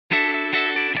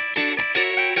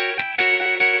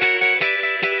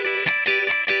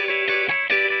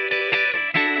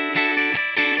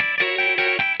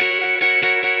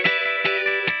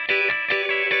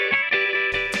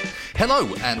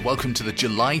Hello and welcome to the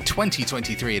July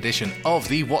 2023 edition of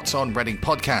the What's on Reading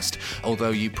podcast. Although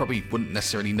you probably wouldn't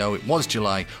necessarily know it was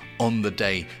July on the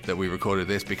day that we recorded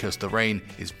this because the rain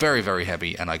is very, very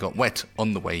heavy and I got wet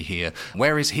on the way here.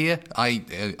 Where is here? I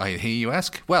hear you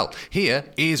ask. Well, here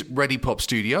is Ready Pop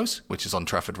Studios, which is on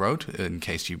Trafford Road, in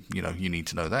case you need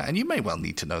to know that. And you may well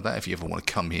need to know that if you ever want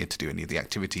to come here to do any of the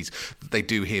activities that they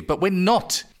do here. But we're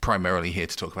not primarily here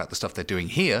to talk about the stuff they're doing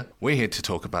here. We're here to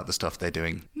talk about the stuff they're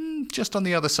doing just on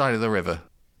the other side of the river.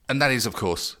 And that is, of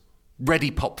course,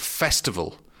 Ready Pop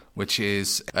Festival, which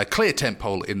is a clear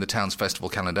tentpole in the town's festival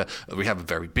calendar. We have a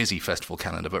very busy festival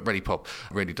calendar, but Ready Pop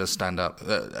really does stand out,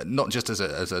 not just as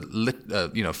a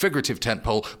figurative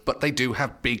tentpole, but they do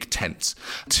have big tents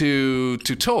to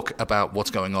talk about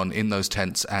what's going on in those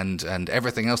tents and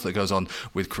everything else that goes on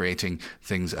with creating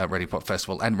things at Ready Pop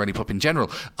Festival and Ready Pop in general.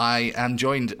 I am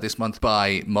joined this month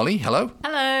by Molly. Hello.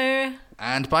 Hello.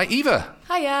 And by Eva.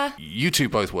 Hiya. You two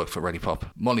both work for Ready Pop.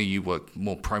 Molly, you work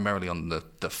more primarily on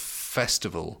the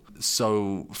festival.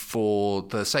 So for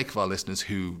the sake of our listeners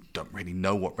who don't really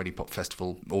know what Ready Pop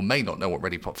Festival, or may not know what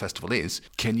Ready Pop Festival is,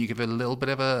 can you give a little bit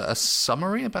of a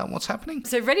summary about what's happening?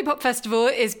 So Ready Pop Festival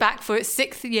is back for its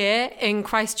 6th year in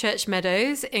Christchurch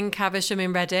Meadows in Caversham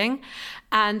in Reading.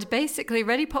 And basically,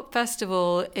 Ready Pop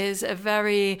Festival is a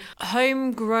very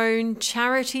homegrown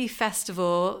charity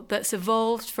festival that's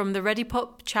evolved from the Ready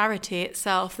Pop charity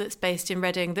itself that's based in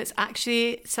Reading, that's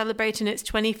actually celebrating its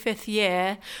 25th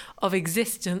year of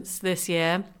existence this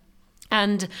year.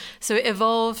 And so it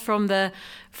evolved from the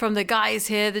guys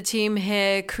here, the team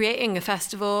here, creating a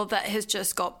festival that has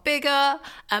just got bigger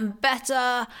and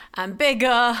better and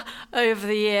bigger over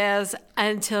the years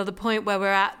until the point where we're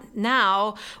at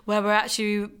now, where we're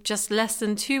actually just less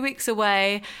than 2 weeks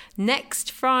away.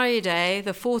 Next Friday,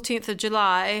 the 14th of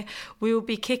July, we will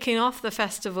be kicking off the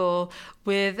festival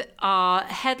with our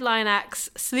headline acts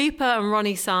Sleeper and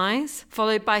Ronnie Size,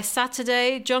 followed by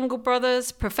Saturday, Jungle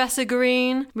Brothers, Professor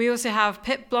Green. We also have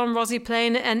Pip Blonde, Rosie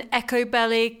Plain and Echo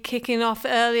Belly kicking off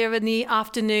earlier in the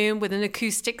afternoon with an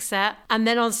acoustic set. And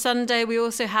then on Sunday, we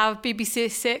also have BBC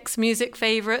Six music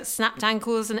favourites, Snapped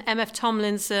Ankles and MF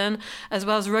Tomlinson, as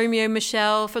well as Romeo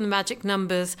Michelle from the Magic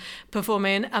Numbers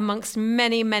performing amongst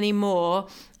many, many more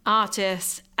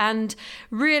artists. And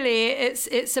really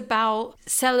it's about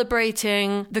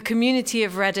celebrating the community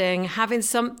of Reading, having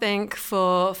something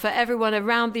for everyone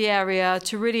around the area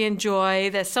to really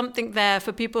enjoy. There's something there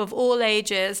for people of all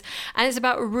ages, and it's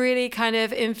about really kind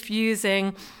of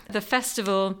infusing the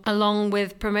festival along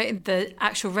with promoting the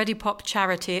actual Ready Pop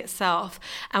charity itself.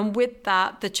 And with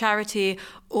that, the charity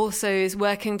also is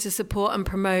working to support and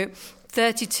promote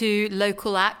 32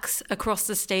 local acts across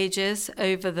the stages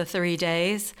over the 3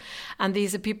 days. And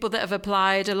these are people that have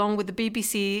applied along with the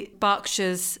BBC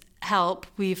Berkshire's help.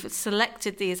 We've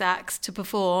selected these acts to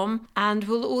perform, and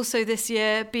we'll also this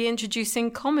year be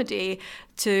introducing comedy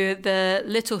to the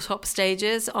Little Top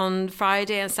stages on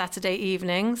Friday and Saturday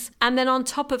evenings. And then on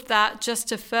top of that, just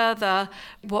to further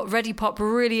what Ready Pop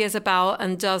really is about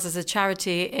and does as a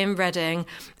charity in Reading,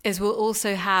 is we'll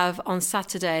also have on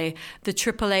Saturday the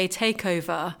AAA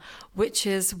Takeover, which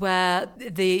is where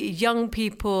the young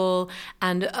people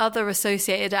and other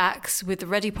associated acts with the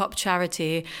Ready Pop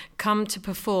charity come to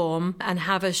perform and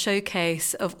have a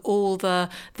showcase of all the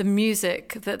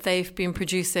music that they've been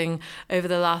producing over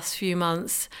the last few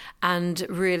months, and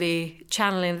really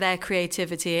channeling their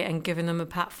creativity and giving them a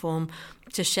platform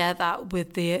to share that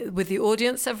with the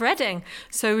audience of Reading.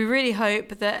 So we really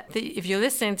hope that if you're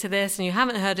listening to this and you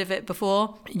haven't heard of it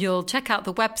before, you'll check out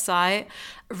the website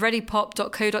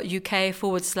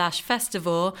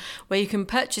readypop.co.uk/festival, where you can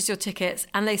purchase your tickets,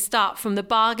 and they start from the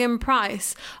bargain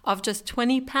price of just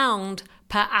 £20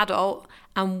 per adult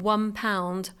and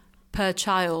 £1 per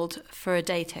child for a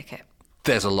day ticket.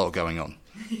 There's a lot going on.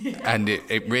 And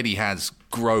it really has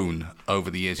grown over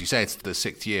the years. You say it's the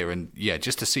 6th year, and yeah,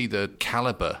 just to see the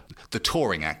caliber, the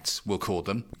touring acts, we'll call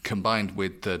them, combined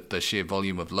with the sheer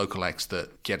volume of local acts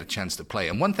that get a chance to play.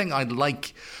 And one thing I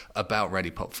like about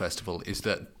Ready Pop Festival is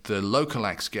that the local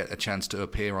acts get a chance to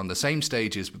appear on the same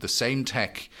stages with the same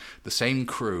tech, the same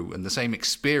crew, and the same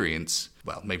experience.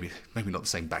 Well, maybe not the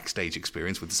same backstage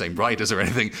experience with the same riders or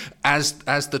anything as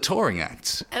the touring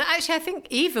acts. And actually, I think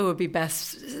Eva would be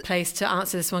best placed to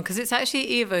answer this one, because it's actually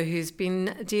Eva who's been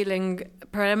dealing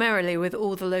primarily with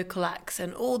all the local acts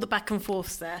and all the back and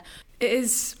forths there. It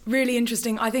is really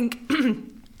interesting. I think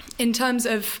in terms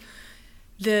of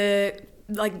the,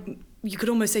 like, you could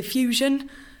almost say fusion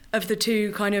of the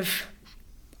two kind of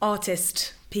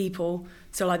artist people.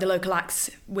 So like the local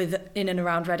acts in and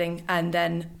around Reading, and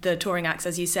then the touring acts,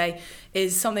 as you say,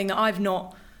 is something that I've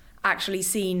not actually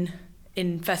seen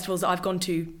in festivals that I've gone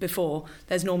to before,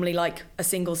 there's normally like a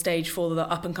single stage for the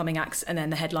up and coming acts and then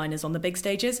the headliners on the big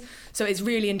stages. So it's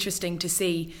really interesting to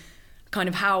see kind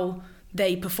of how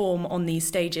they perform on these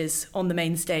stages, on the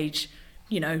main stage,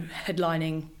 you know,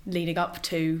 headlining leading up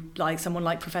to like someone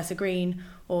like Professor Green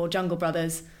or Jungle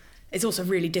Brothers. It's also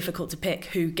really difficult to pick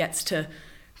who gets to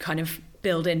kind of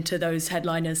build into those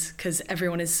headliners because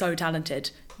everyone is so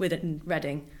talented with it in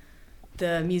Reading.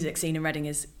 The music scene in Reading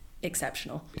is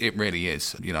exceptional. It really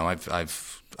is. You know,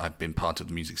 I've been part of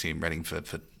the music scene in Reading for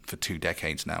 2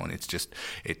 decades now, and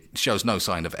it shows no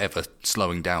sign of ever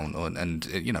slowing down. And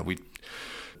you know,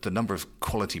 the number of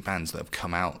quality bands that have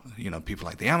come out, you know, people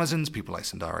like the Amazons, people like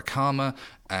Sandara Karma,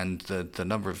 and the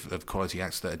number of quality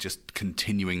acts that are just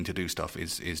continuing to do stuff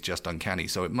is just uncanny.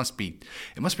 So it must be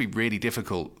really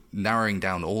difficult narrowing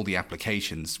down all the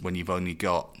applications when you've only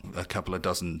got a couple of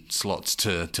dozen slots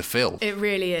to fill. It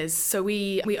really is. So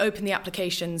we open the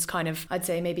applications kind of, I'd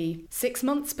say maybe 6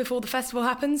 months before the festival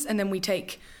happens, and then we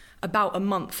take about a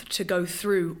month to go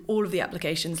through all of the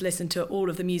applications, listen to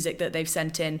all of the music that they've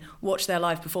sent in, watch their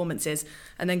live performances,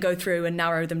 and then go through and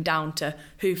narrow them down to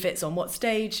who fits on what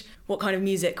stage, what kind of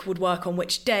music would work on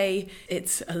which day.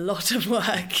 It's a lot of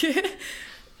work,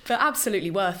 but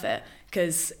absolutely worth it,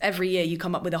 because every year you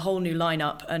come up with a whole new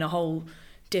lineup and a whole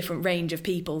different range of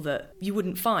people that you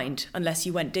wouldn't find unless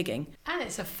you went digging. And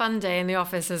it's a fun day in the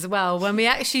office as well. When we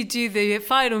actually do the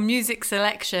final music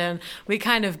selection, we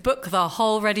kind of book the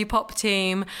whole Ready Pop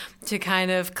team to kind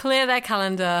of clear their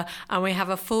calendar, and we have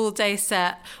a full day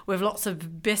set with lots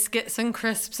of biscuits and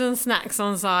crisps and snacks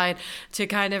on side to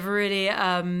kind of really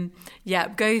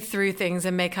go through things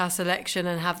and make our selection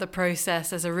and have the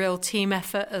process as a real team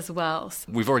effort as well.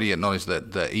 We've already acknowledged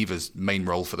that Eva's main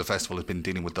role for the festival has been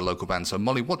dealing with the local band. So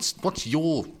Molly, what's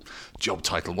your job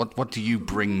title? What do you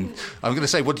bring? I'm going to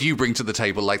say, what do you bring to the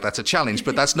table? Like that's a challenge,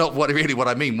 but that's not what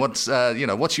I mean. What's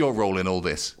your role in all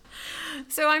this?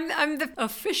 So I'm the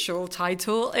official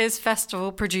title is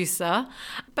festival producer,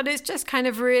 but it's just kind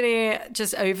of really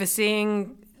just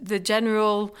overseeing the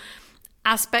general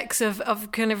aspects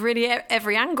of kind of really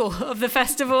every angle of the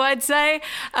festival, I'd say.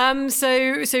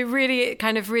 So really it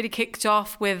kind of really kicked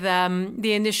off with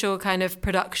the initial kind of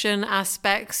production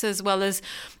aspects as well as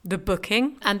the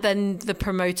booking, and then the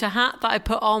promoter hat that I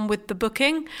put on with the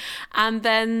booking, and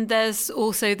then there's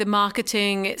also the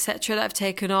marketing, etc., that I've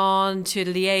taken on to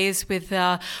liaise with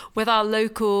our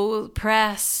local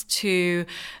press, to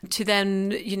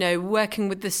then, you know, working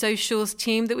with the socials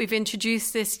team that we've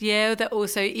introduced this year, that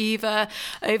also Eva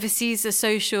oversees the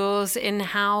socials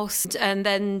in-house, and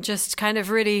then just kind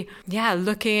of really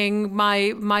looking.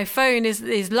 My phone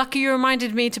is lucky you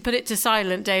reminded me to put it to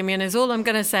silent, Damien, is all I'm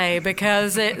going to say,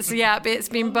 because it's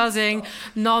been buzzing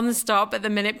non-stop at the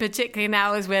minute, particularly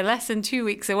now as we're less than 2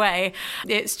 weeks away.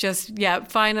 It's just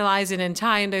finalising and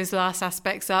tying those last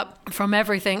aspects up, from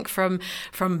everything from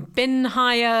bin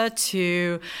hire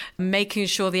to making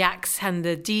sure the acts and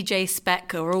the DJ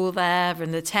spec are all there,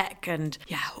 and the tech, and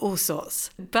all sorts.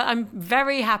 But I'm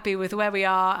very happy with where we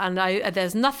are, and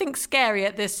there's nothing scary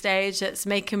at this stage that's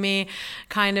making me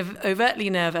kind of overtly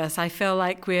nervous. I feel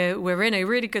like we're in a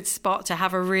really good spot to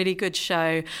have a really good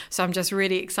show. So I'm just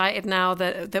really excited now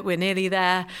that we're nearly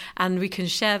there, and we can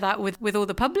share that with all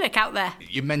the public out there.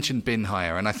 You mentioned bin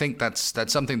hire, and I think that's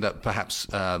something that perhaps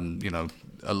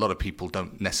a lot of people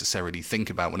don't necessarily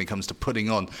think about when it comes to putting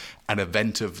on an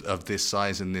event of this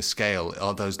size and this scale.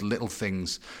 Are those little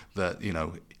things that, you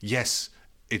know, yes,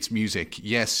 it's music.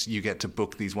 Yes, you get to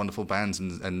book these wonderful bands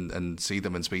and see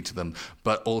them and speak to them,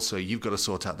 but also you've got to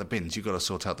sort out the bins, you've got to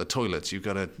sort out the toilets, you've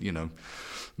got to, you know,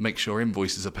 make sure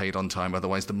invoices are paid on time,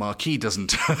 otherwise the marquee doesn't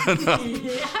turn up.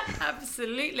 Yeah,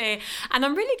 absolutely. And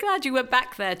I'm really glad you went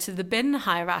back there to the bin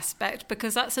hire aspect,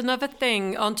 because that's another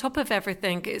thing on top of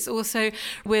everything. It's also,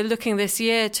 we're looking this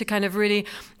year to kind of really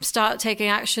start taking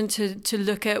action to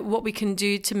look at what we can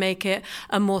do to make it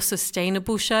a more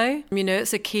sustainable show. You know,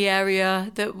 it's a key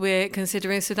area that we're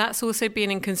considering. So that's also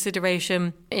been in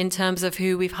consideration in terms of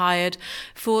who we've hired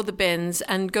for the bins.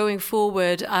 And going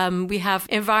forward, we have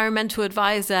environmental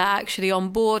advisor actually on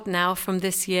board now from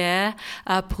this year,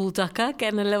 Paul Ducker,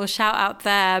 getting a little shout out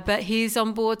there, but he's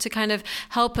on board to kind of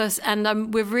help us,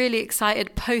 and we're really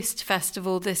excited post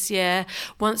festival this year,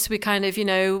 once we kind of, you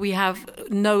know, we have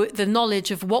the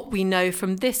knowledge of what we know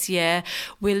from this year.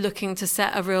 We're looking to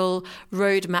set a real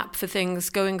roadmap for things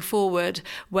going forward,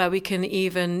 where we can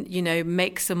even, you know,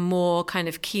 make some more kind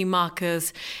of key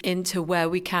markers into where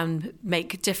we can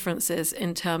make differences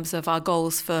in terms of our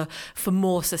goals for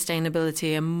more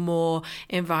sustainability and more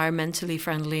environmentally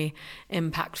friendly,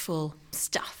 impactful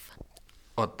stuff.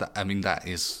 Well, that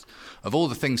is of all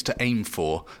the things to aim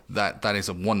for, that is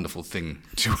a wonderful thing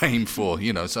to aim for.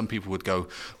 Some people would go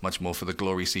much more for the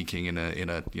glory seeking in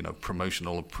a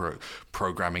promotional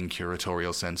programming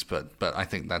curatorial sense, but I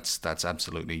think that's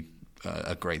absolutely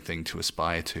a great thing to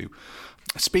aspire to.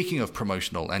 Speaking of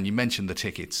promotional, and you mentioned the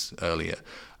tickets earlier,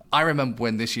 I remember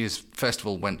when this year's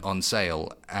festival went on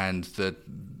sale and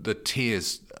the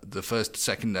tiers, the first,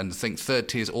 second, and I think third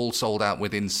tiers all sold out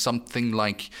within something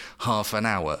like half an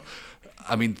hour.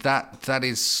 I mean, that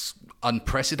is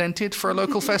unprecedented for a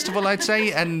local festival, I'd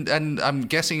say, and I'm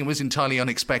guessing it was entirely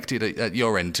unexpected at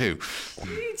your end too.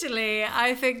 Hugely.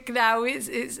 I think now it's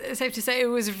safe to say it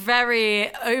was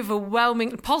very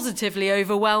overwhelming, positively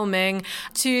overwhelming.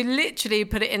 To literally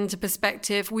put it into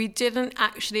perspective, we didn't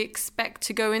actually expect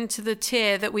to go into the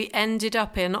tier that we ended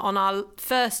up in on our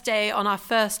first day, on our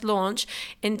first launch,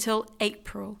 until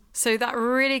April. So that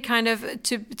really kind of,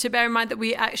 to bear in mind that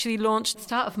we actually launched the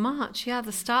start of March. Yeah,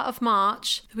 the start of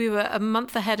March. We were a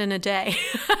month ahead in a day.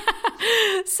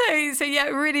 So yeah,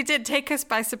 it really did take us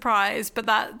by surprise. But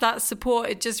that support,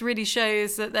 it just really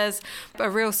shows that there's a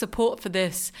real support for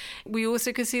this. We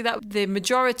also could see that the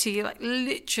majority, like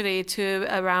literally to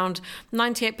around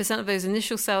 98% of those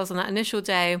initial sales on that initial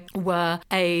day were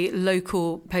a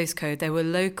local postcode. They were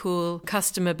local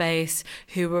customer base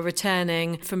who were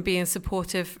returning from being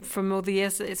supportive from all the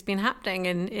years that it's been happening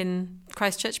in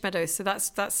Christchurch Meadows. So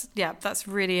that's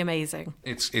really amazing.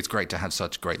 It's great to have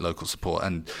such great local support.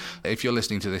 And if you're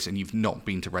listening to this and you've not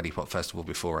been to Ready Pop Festival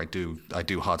before, I do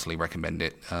heartily recommend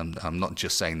it. I'm not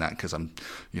just saying that because I'm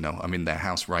in their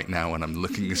house right now and I'm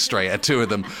looking straight at two of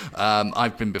them.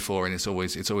 I've been before, and it's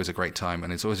always a great time,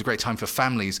 and it's always a great time for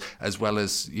families as well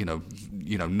as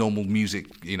normal music.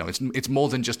 It's more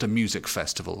than just a music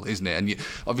festival, isn't it? And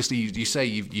obviously you say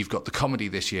you've got the comedy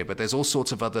this year, but there's all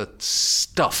sorts of other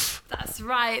stuff. That's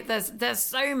right. There's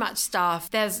so much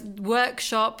stuff. There's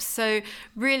workshops. So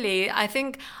really, I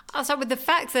think I'll start with the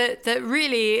fact that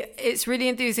really it's really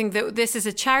enthusing that this is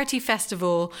a charity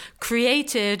festival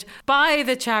created by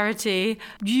the charity,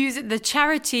 using the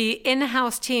charity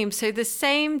in-house team. So the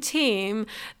same team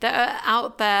that are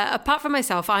out there, apart from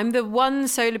myself, I'm the one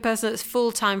solo person that's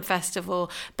full-time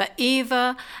festival, but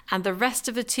Eva and the rest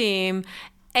of the team,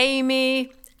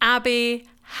 Amy, Abby,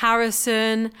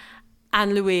 Harrison,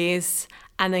 and Louise,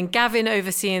 and then Gavin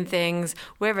overseeing things.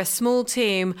 We're a small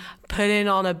team putting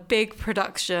on a big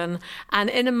production, and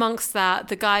in amongst that,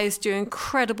 the guys do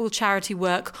incredible charity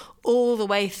work all the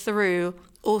way through,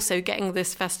 also getting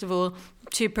this festival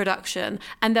to production.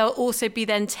 And they'll also be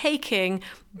then taking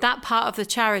that part of the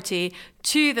charity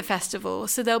to the festival.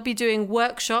 So they'll be doing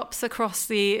workshops across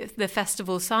the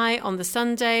festival site on the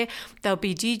Sunday. There'll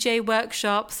be DJ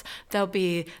workshops. There'll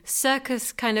be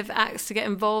circus kind of acts to get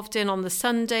involved in on the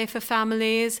Sunday for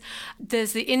families.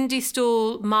 There's the indie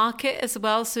stall market as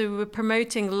well. So we're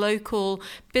promoting local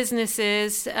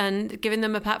businesses and giving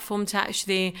them a platform to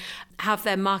actually have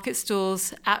their market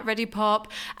stalls at Ready Pop,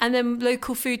 and then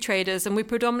local food traders. And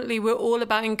we're all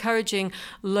about encouraging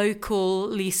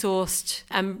locally sourced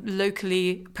and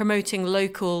locally promoting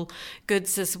local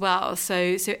goods as well.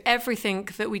 So everything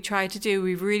that we try to do,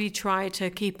 we really try to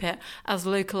keep it as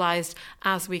localized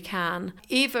as we can.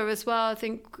 Eva as well, I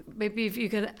think maybe if you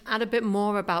could add a bit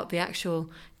more about the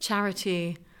actual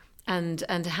charity and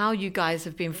how you guys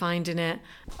have been finding it.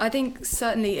 I think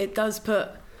certainly it does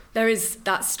there is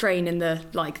that strain in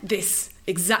this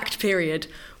exact period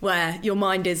where your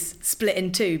mind is split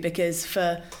in two, because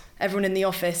for everyone in the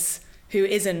office who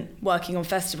isn't working on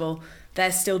festival,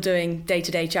 they're still doing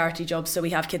day-to-day charity jobs. So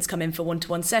we have kids come in for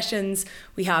one-to-one sessions.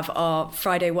 We have our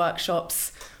Friday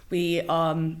workshops. We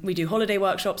do holiday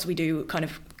workshops. We do kind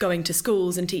of going to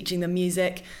schools and teaching them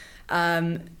music.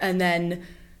 And then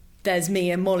there's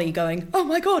me and Molly going, oh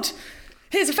my God,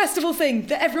 here's a festival thing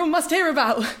that everyone must hear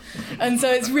about. And so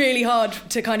it's really hard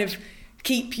to kind of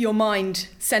keep your mind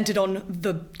centered on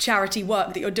the charity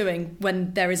work that you're doing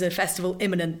when there is a festival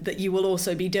imminent that you will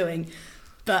also be doing.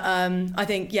 But I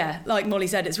think, like Molly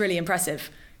said, it's really impressive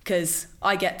because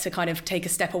I get to kind of take a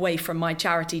step away from my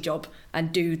charity job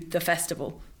and do the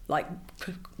festival. Like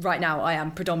right now I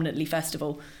am predominantly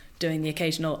festival, doing the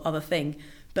occasional other thing.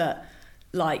 But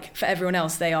like for everyone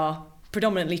else, they are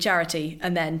predominantly charity,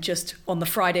 and then just on the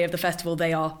Friday of the festival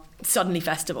they are suddenly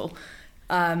festival.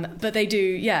 But they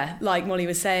do, like Molly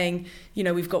was saying,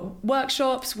 we've got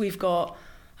workshops, we've got,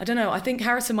 I think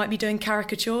Harrison might be doing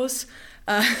caricatures.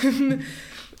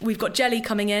 We've got Jelly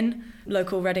coming in,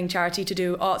 local Reading charity, to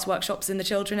do arts workshops in the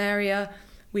children area.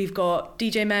 We've got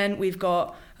DJ Men, we've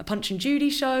got a Punch and Judy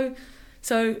show.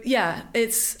 So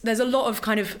there's a lot of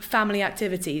kind of family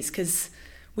activities, because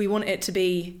we want it to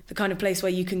be the kind of place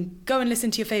where you can go and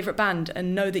listen to your favourite band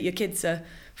and know that your kids are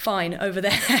fine over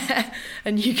there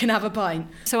and you can have a pint.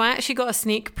 So I actually got a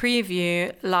sneak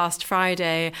preview last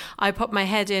Friday. I popped my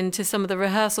head into some of the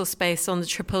rehearsal space on the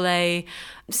AAA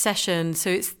session. So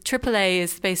it's AAA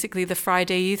is basically the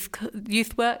Friday youth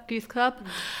club.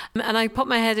 And I popped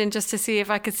my head in just to see if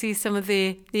I could see some of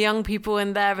the young people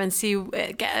in there and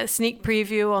get a sneak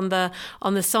preview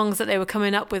on the songs that they were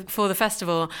coming up with for the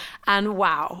festival. And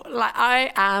wow, like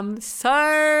I am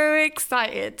so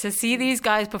excited to see these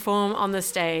guys perform on the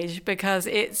stage, because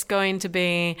it's going to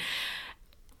be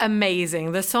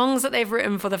amazing. The songs that they've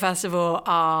written for the festival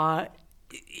are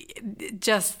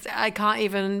just, I can't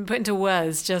even put into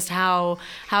words just how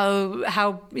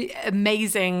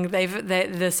amazing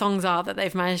the songs are that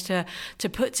they've managed to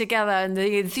put together, and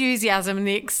the enthusiasm and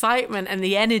the excitement and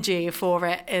the energy for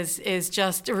it is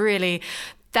just really.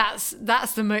 That's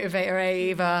the motivator,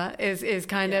 Eva, is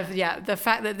kind of the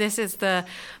fact that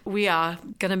we are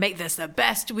going to make this the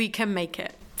best we can make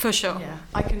it, for sure. Yeah,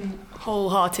 I can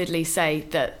wholeheartedly say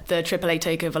that the AAA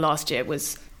takeover last year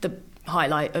was the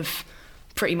highlight of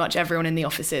pretty much everyone in the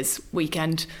office's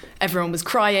weekend. Everyone was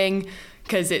crying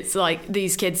because it's like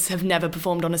these kids have never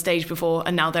performed on a stage before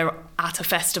and now they're at a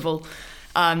festival.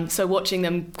 So watching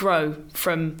them grow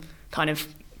from kind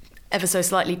of ever so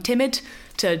slightly timid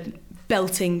to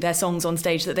belting their songs on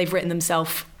stage that they've written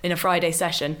themselves in a Friday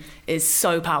session is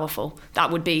so powerful.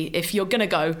 That would be, if you're going to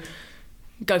go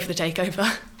for the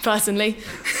takeover, personally.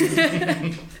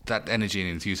 That energy and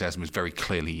enthusiasm is very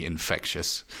clearly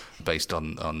infectious, based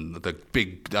on the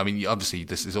big, I mean, obviously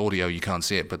this is audio, you can't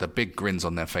see it, but the big grins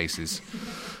on their faces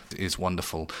is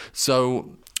wonderful.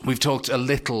 So we've talked a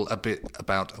bit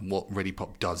about what Ready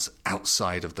Pop does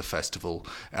outside of the festival,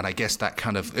 and I guess that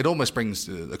kind of, it almost brings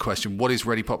the question, what is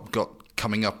Ready Pop got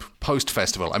coming up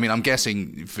post-festival? I mean, I'm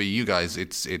guessing for you guys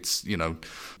it's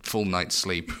full night's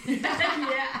sleep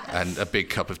and a big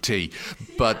cup of tea.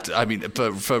 But I mean,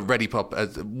 for Ready Pop,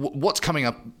 what's coming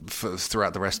up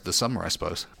throughout the rest of the summer, I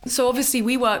suppose? So obviously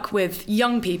we work with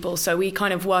young people, so we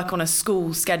kind of work on a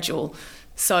school schedule.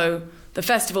 So the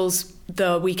festival's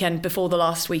the weekend before the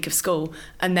last week of school,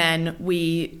 and then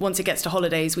once it gets to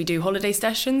holidays, we do holiday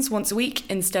sessions once a week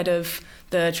instead of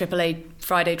the AAA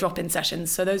Friday drop-in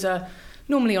sessions. So those are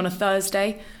normally on a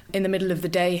Thursday in the middle of the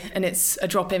day, and it's a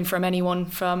drop-in from anyone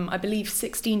from, I believe,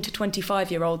 16 to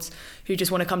 25-year-olds who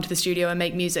just want to come to the studio and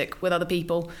make music with other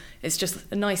people. It's just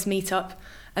a nice meet-up.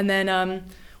 And then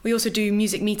we also do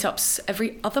music meetups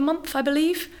every other month, I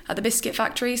believe, at the Biscuit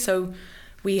Factory. So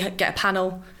we get a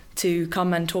panel to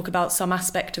come and talk about some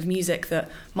aspect of music that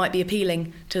might be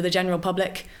appealing to the general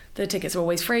public. The tickets are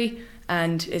always free,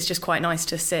 and it's just quite nice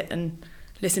to sit and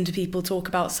listen to people talk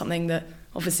about something that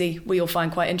obviously we all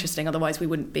find quite interesting, otherwise we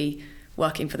wouldn't be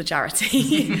working for the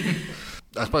charity.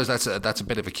 I suppose that's a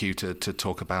bit of a cue to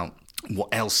talk about what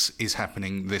else is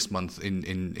happening this month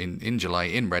in July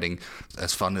in Reading.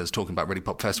 As fun as talking about Ready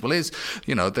Pop Festival is,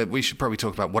 that we should probably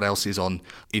talk about what else is on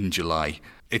in July.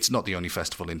 It's not the only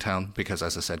festival in town, because,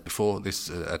 as I said before, this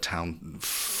is a town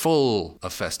full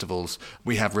of festivals.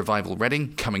 We have Revival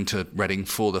Reading coming to Reading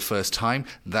for the first time.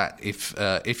 That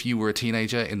if you were a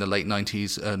teenager in the late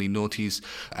 90s, early noughties,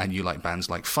 and you like bands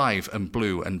like Five and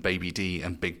Blue and Baby D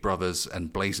and Big Brothers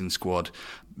and Blazing Squad,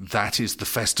 that is the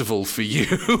festival for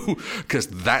you, because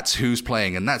that's who's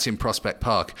playing, and that's in Prospect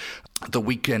Park. The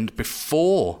weekend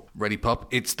before Ready Pop,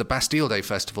 it's the Bastille Day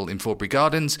Festival in Forbury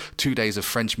Gardens. 2 days of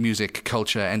French music,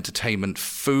 culture, entertainment,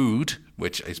 food,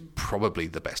 which is probably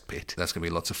the best bit. That's going to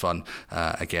be lots of fun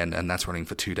again, and that's running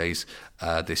for 2 days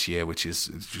this year, which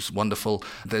is just wonderful.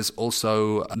 There's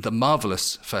also the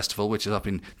Marvellous Festival, which is up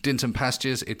in Dinton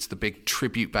Pastures. It's the big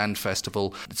tribute band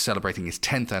festival. It's celebrating its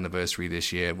 10th anniversary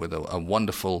this year with a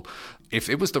wonderful... If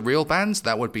it was the real bands,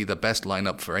 that would be the best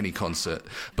lineup for any concert.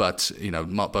 But,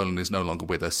 Mark Bolan is no longer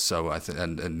with us, so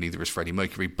and neither is Freddie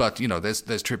Mercury. But,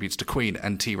 there's tributes to Queen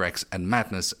and T-Rex and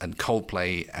Madness and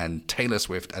Coldplay and Taylor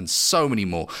Swift and so many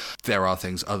more. There are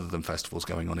things other than festivals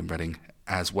going on in Reading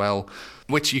as well,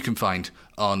 which you can find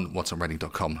on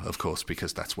whatsonreading.com, of course,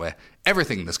 because that's where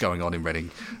everything that's going on in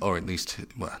Reading, or at least,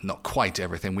 well, not quite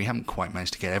everything. We haven't quite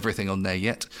managed to get everything on there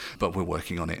yet, but we're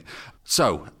working on it.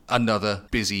 So, another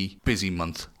busy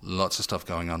month. Lots of stuff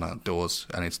going on outdoors,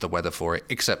 and it's the weather for it,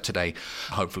 except today.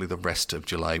 Hopefully the rest of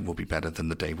July will be better than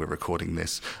the day we're recording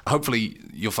this. Hopefully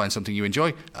you'll find something you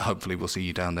enjoy. Hopefully we'll see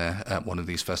you down there at one of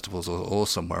these festivals or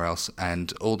somewhere else.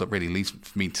 And all that really leaves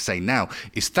me to say now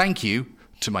is thank you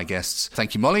to my guests.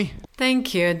 Thank you, Molly.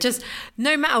 Thank you. Just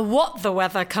no matter what the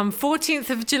weather, come 14th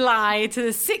of July to the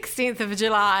 16th of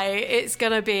July, it's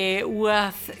going to be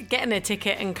worth getting a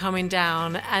ticket and coming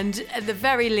down. And at the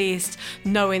very least,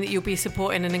 knowing that you'll be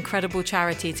supporting an incredible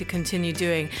charity to continue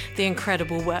doing the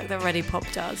incredible work that Ready Pop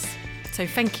does. So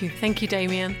thank you. Thank you,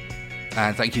 Damien.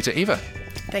 And thank you to Eva.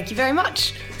 Thank you very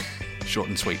much. Short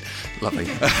and sweet. Lovely.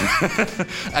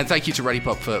 And thank you to Ready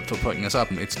Pop for putting us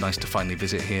up. It's nice to finally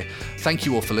visit here. Thank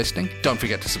you all for listening. Don't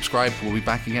forget to subscribe. We'll be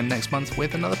back again next month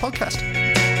with another podcast.